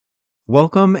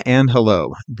Welcome and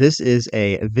hello. This is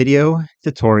a video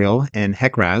tutorial in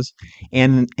HEC RAS,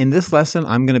 and in this lesson,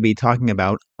 I'm going to be talking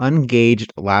about ungaged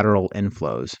lateral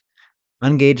inflows.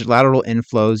 Ungaged lateral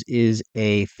inflows is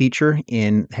a feature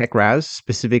in HEC RAS,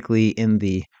 specifically in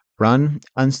the Run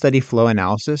Unsteady Flow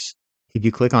Analysis. If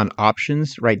you click on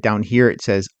Options, right down here, it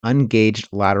says Ungaged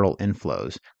Lateral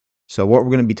Inflows. So what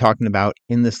we're going to be talking about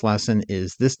in this lesson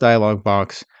is this dialog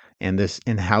box and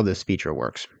how this feature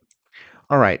works.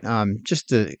 All right, just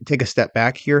to take a step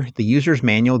back here, the user's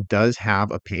manual does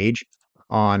have a page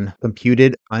on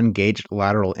computed ungaged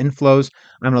lateral inflows.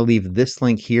 I'm going to leave this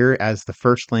link here as the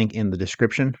first link in the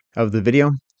description of the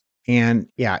video. And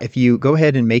yeah, if you go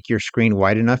ahead and make your screen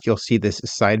wide enough, you'll see this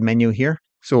side menu here.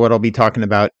 So what I'll be talking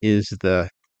about is the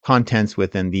contents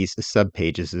within these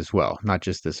subpages as well, not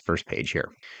just this first page here.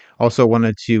 Also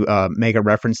wanted to make a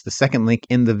reference. The second link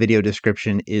in the video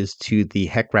description is to the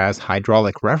HEC RAS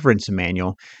hydraulic reference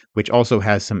manual, which also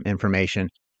has some information,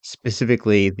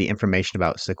 specifically the information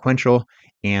about sequential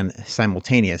and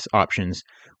simultaneous options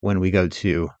when we go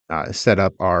to set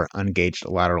up our ungaged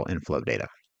lateral inflow data.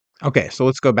 Okay, so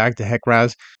let's go back to HEC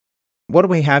RAS. What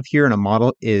we have here in a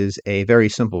model is a very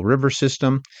simple river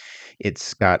system.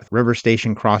 It's got river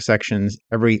station cross sections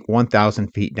every 1,000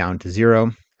 feet down to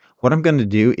zero. What I'm going to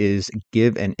do is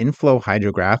give an inflow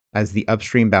hydrograph as the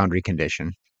upstream boundary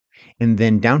condition. And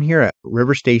then down here at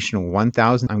river station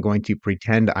 1,000, I'm going to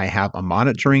pretend I have a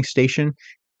monitoring station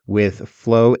with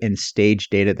flow and stage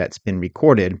data that's been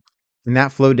recorded. And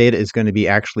that flow data is going to be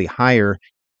actually higher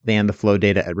than the flow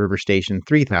data at river station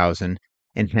 3,000.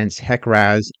 And hence HEC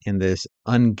RAS and this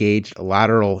ungaged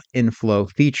lateral inflow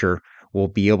feature will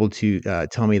be able to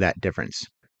tell me that difference.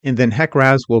 And then HEC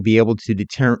RAS will be able to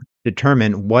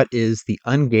determine what is the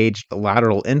ungaged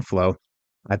lateral inflow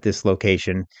at this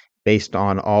location based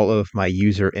on all of my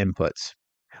user inputs.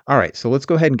 All right, so let's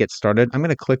go ahead and get started. I'm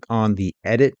going to click on the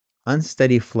Edit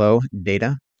Unsteady Flow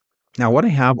Data. Now, what I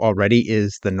have already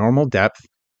is the normal depth,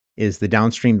 is the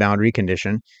downstream boundary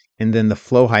condition, and then the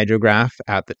flow hydrograph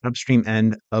at the upstream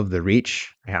end of the reach.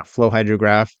 I have flow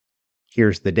hydrograph,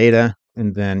 here's the data,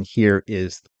 and then here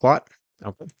is the plot.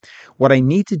 Okay. What I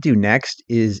need to do next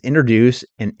is introduce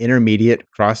an intermediate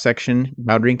cross-section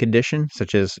boundary condition,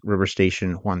 such as river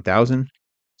station 1000.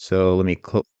 So let me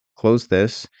close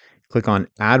this, click on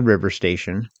Add River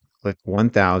Station, click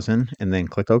 1000, and then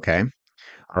click OK.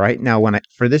 All right, now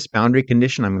for this boundary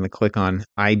condition, I'm going to click on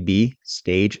IB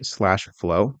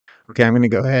stage/flow. Okay, I'm going to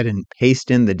go ahead and paste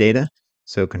in the data.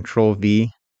 So Control V,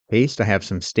 paste. I have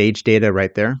some stage data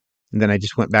right there. And then I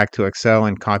just went back to Excel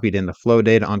and copied in the flow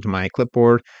data onto my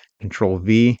clipboard. Control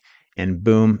V, and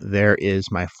boom, there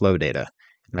is my flow data.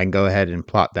 And I can go ahead and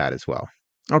plot that as well.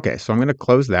 Okay, so I'm going to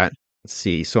close that. Let's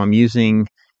see. So I'm using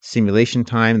simulation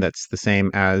time. That's the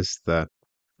same as the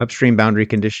upstream boundary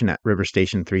condition at river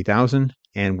station 3000,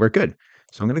 and we're good.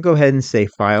 So I'm going to go ahead and say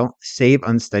File, Save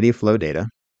Unsteady Flow Data.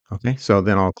 Okay, so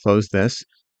then I'll close this.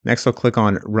 Next, I'll click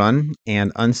on Run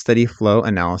and Unsteady Flow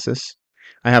Analysis.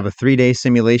 I have a 3-day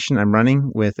simulation I'm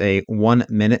running with a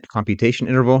 1-minute computation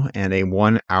interval and a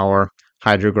 1-hour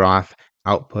hydrograph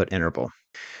output interval.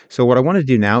 So what I want to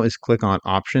do now is click on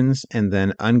Options and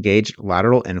then Ungaged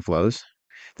Lateral Inflows.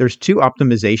 There's two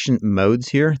optimization modes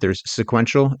here. There's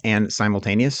sequential and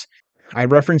simultaneous. I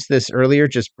referenced this earlier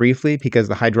just briefly because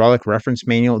the hydraulic reference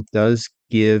manual does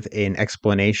give an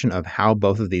explanation of how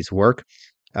both of these work.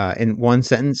 In one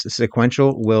sentence,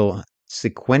 sequential will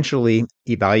sequentially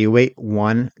evaluate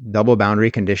one double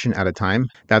boundary condition at a time.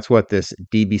 That's what this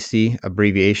DBC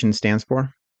abbreviation stands for.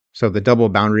 So the double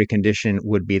boundary condition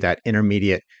would be that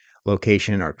intermediate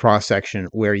location or cross-section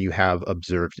where you have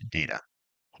observed data.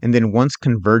 And then once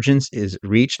convergence is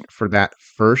reached for that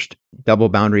first double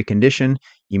boundary condition,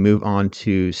 you move on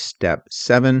to step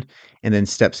 7. And then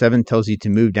step 7 tells you to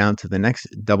move down to the next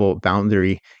double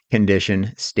boundary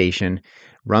condition station,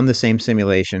 run the same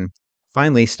simulation.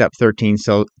 Finally, step 13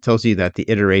 tells you that the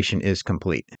iteration is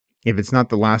complete. If it's not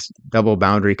the last double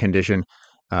boundary condition,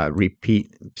 repeat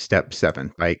step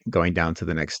 7 by going down to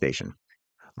the next station.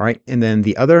 All right, and then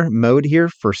the other mode here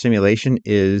for simulation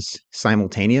is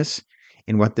simultaneous.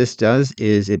 And what this does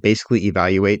is it basically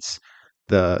evaluates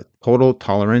the total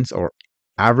tolerance or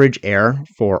average error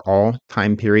for all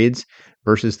time periods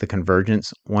versus the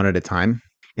convergence one at a time.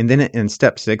 And then in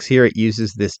step 6 here, it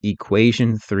uses this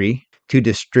equation 3 to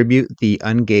distribute the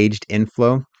ungaged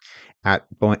inflow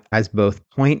as both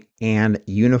point and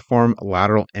uniform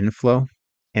lateral inflow.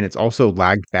 And it's also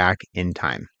lagged back in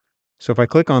time. So if I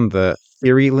click on the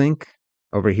theory link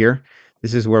over here,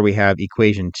 this is where we have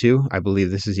equation 2. I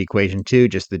believe this is equation 2,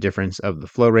 just the difference of the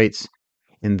flow rates.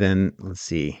 And then let's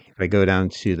see, if I go down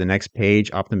to the next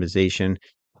page, optimization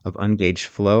of ungaged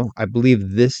flow. I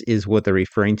believe this is what they're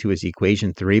referring to as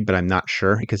equation 3, but I'm not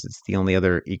sure because it's the only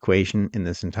other equation in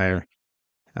this entire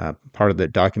part of the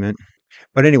document.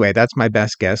 But anyway, that's my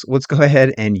best guess. Let's go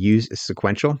ahead and use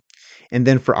sequential. And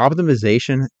then for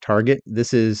optimization target,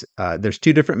 this is there's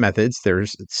two different methods.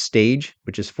 There's stage,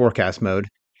 which is forecast mode,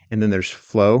 and then there's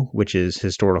flow, which is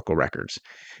historical records.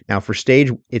 Now for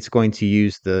stage, it's going to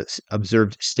use the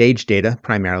observed stage data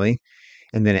primarily,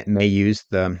 and then it may use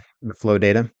the flow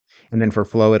data. And then for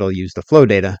flow, it'll use the flow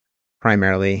data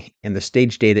primarily, and the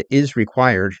stage data is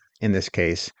required in this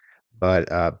case, but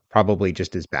probably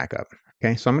just as backup.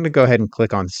 Okay, so I'm going to go ahead and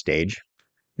click on stage.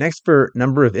 Next, for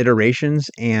number of iterations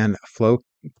and flow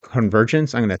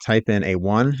convergence, I'm going to type in a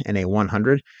 1 and a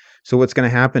 100. So what's going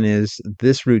to happen is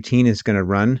this routine is going to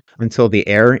run until the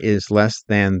error is less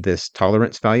than this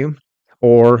tolerance value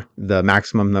or the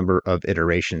maximum number of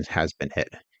iterations has been hit.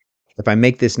 If I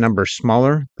make this number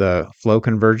smaller, the flow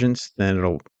convergence, then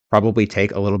it'll probably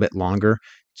take a little bit longer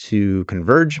to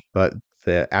converge, but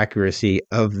the accuracy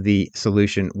of the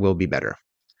solution will be better.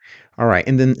 All right,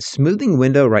 and then smoothing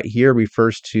window right here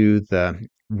refers to the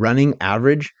running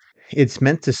average. It's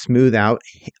meant to smooth out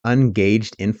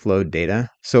ungaged inflow data.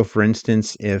 So for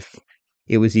instance, if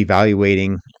it was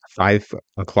evaluating 5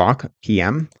 o'clock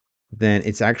p.m., then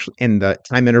it's actually, and the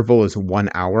time interval is 1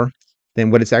 hour, then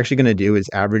what it's actually going to do is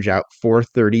average out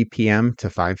 4:30 p.m. to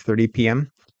 5:30 p.m.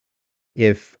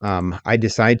 If I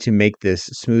decide to make this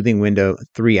smoothing window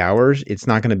 3 hours, it's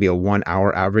not going to be a 1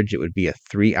 hour average. It would be a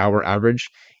 3 hour average.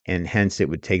 And hence it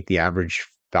would take the average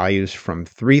values from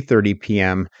 3:30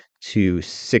 p.m. to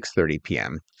 6:30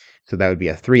 p.m. So that would be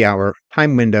a 3 hour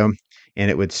time window,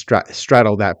 and it would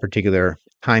straddle that particular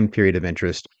time period of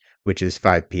interest, which is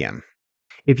 5 p.m.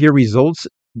 If your results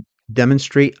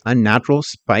demonstrate unnatural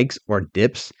spikes or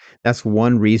dips, that's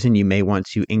one reason you may want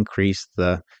to increase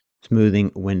the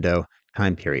smoothing window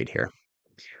time period here.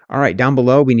 All right, down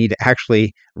below, we need to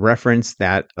actually reference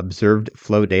that observed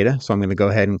flow data. So I'm going to go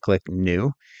ahead and click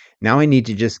New. Now I need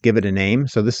to just give it a name.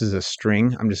 So this is a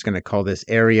string. I'm just going to call this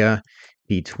area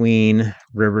between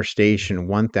river station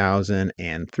 1000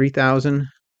 and 3000,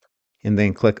 and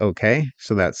then click OK.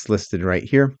 So that's listed right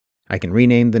here. I can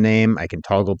rename the name. I can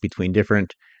toggle between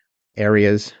different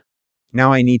areas.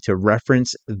 Now I need to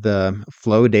reference the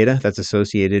flow data that's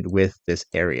associated with this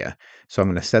area. So I'm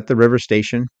going to set the river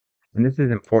station. And this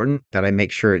is important that I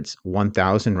make sure it's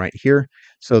 1000 right here.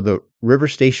 So the river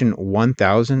station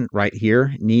 1000 right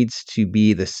here needs to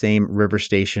be the same river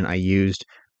station I used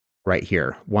right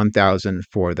here, 1000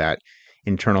 for that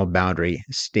internal boundary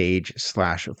stage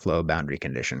 / flow boundary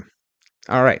condition.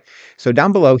 All right, so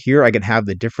down below here, I could have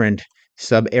the different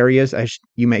sub areas, as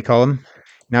you may call them.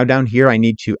 Now down here, I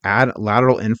need to add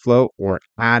lateral inflow or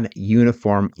add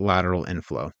uniform lateral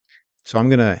inflow. So I'm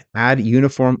going to add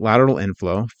uniform lateral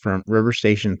inflow from river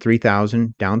station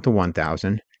 3000 down to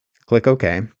 1000. Click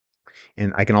OK.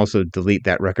 And I can also delete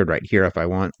that record right here if I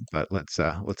want, but let's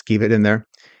keep it in there.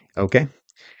 Okay.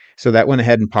 So that went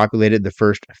ahead and populated the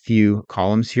first few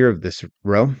columns here of this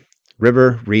row.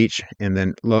 River, reach, and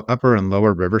then upper and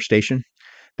lower river station.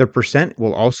 The percent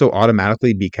will also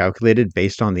automatically be calculated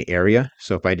based on the area.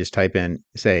 So if I just type in,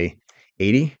 say,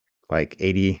 80, like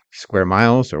 80 square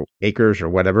miles or acres or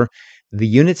whatever, the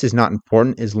units is not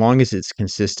important as long as it's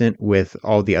consistent with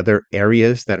all the other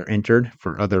areas that are entered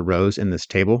for other rows in this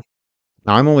table.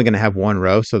 Now I'm only going to have one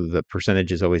row, so the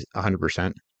percentage is always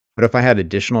 100%. But if I had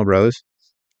additional rows,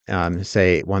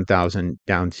 say 1000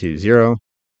 down to 0,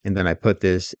 and then I put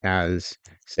this as,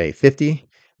 say, 50,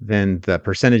 then the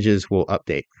percentages will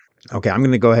update. Okay, I'm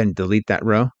going to go ahead and delete that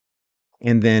row.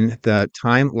 And then the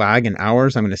time lag in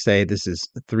hours, I'm going to say this is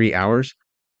 3 hours.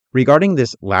 Regarding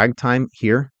this lag time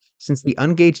here, since the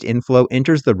ungaged inflow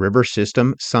enters the river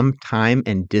system some time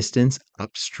and distance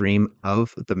upstream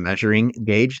of the measuring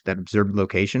gauge, that observed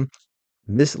location,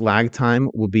 this lag time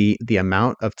will be the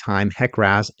amount of time HEC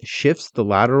RAS shifts the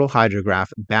lateral hydrograph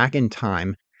back in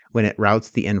time when it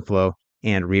routes the inflow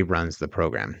and reruns the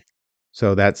program.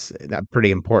 So that's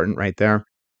pretty important right there.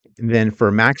 And then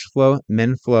for max flow,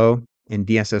 min flow, and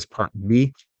DSS part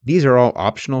B, these are all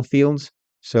optional fields.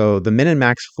 So the min and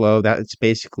max flow, that's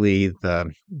basically the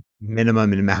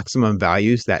minimum and maximum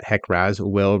values that HEC RAS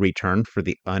will return for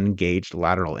the ungaged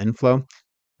lateral inflow.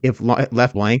 If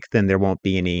left blank, then there won't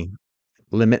be any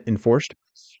limit enforced.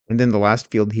 And then the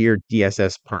last field here,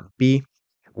 DSS part B,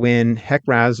 when HEC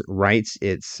RAS writes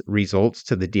its results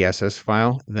to the DSS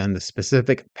file, then the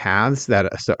specific paths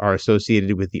that are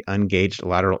associated with the ungaged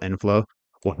lateral inflow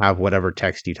will have whatever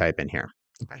text you type in here.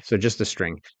 Okay, so just a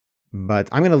string. but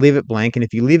I'm going to leave it blank. And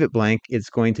if you leave it blank, it's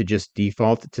going to just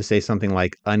default to say something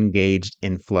like ungaged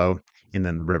inflow and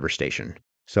then the river station.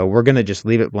 So we're going to just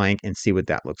leave it blank and see what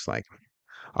that looks like.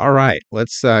 All right,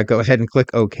 let's go ahead and click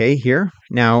OK here.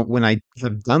 Now, when I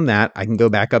have done that, I can go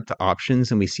back up to options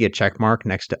and we see a check mark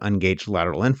next to ungaged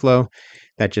lateral inflow.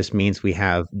 That just means we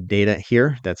have data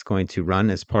here that's going to run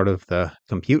as part of the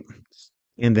compute.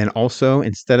 And then also,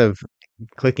 instead of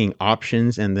clicking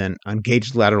options and then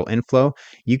ungaged lateral inflow,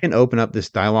 you can open up this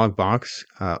dialog box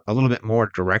a little bit more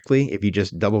directly if you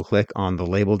just double click on the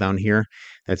label down here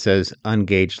that says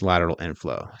ungaged lateral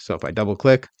inflow. So if I double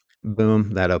click,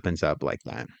 boom, that opens up like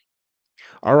that.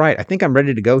 All right, I think I'm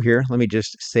ready to go here. Let me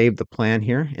just save the plan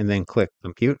here and then click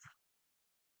compute.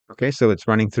 Okay, so it's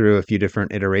running through a few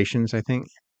different iterations, I think.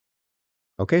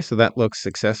 Okay, so that looks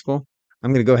successful.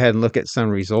 I'm going to go ahead and look at some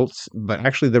results, but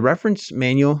actually the reference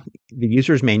manual, the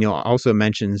user's manual also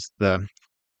mentions the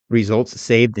results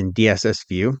saved in DSS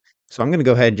view. So I'm going to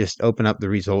go ahead and just open up the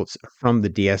results from the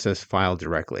DSS file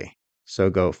directly. So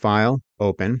go File,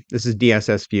 Open. This is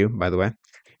DSS view, by the way.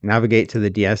 Navigate to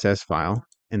the DSS file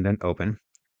and then open.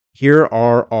 Here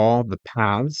are all the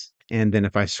paths. And then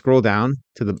if I scroll down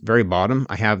to the very bottom,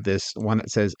 I have this one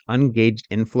that says ungaged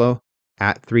inflow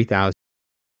at 3000.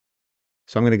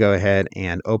 So I'm going to go ahead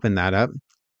and open that up.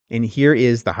 And here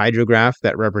is the hydrograph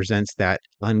that represents that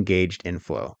ungaged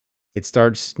inflow. It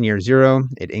starts near zero,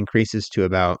 it increases to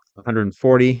about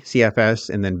 140 CFS,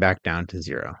 and then back down to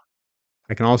zero.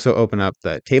 I can also open up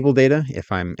the table data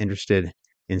if I'm interested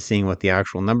in seeing what the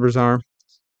actual numbers are.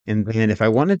 And then if I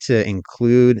wanted to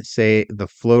include, say, the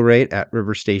flow rate at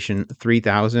river station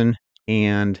 3000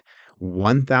 and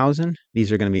 1000,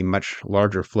 these are going to be much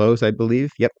larger flows, I believe.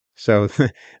 Yep. So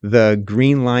the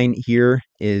green line here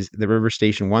is the river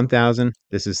station 1000.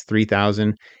 This is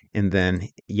 3000. And then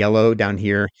yellow down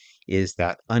here is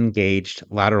that ungaged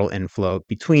lateral inflow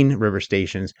between river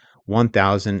stations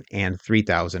 1000 and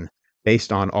 3000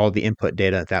 based on all the input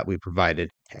data that we provided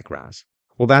HEC RAS.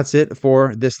 Well, that's it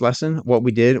for this lesson. What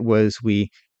we did was we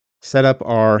set up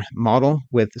our model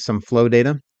with some flow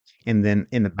data, and then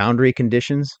in the boundary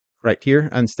conditions right here,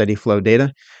 unsteady flow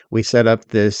data, we set up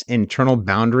this internal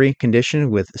boundary condition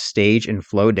with stage and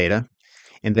flow data.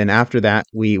 And then after that,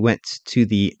 we went to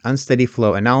the unsteady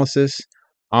flow analysis,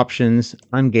 options,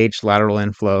 ungaged lateral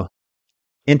inflow,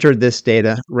 entered this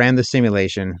data, ran the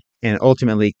simulation, and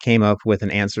ultimately came up with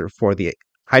an answer for the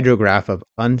hydrograph of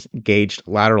ungaged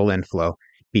lateral inflow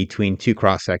between two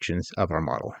cross sections of our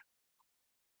model.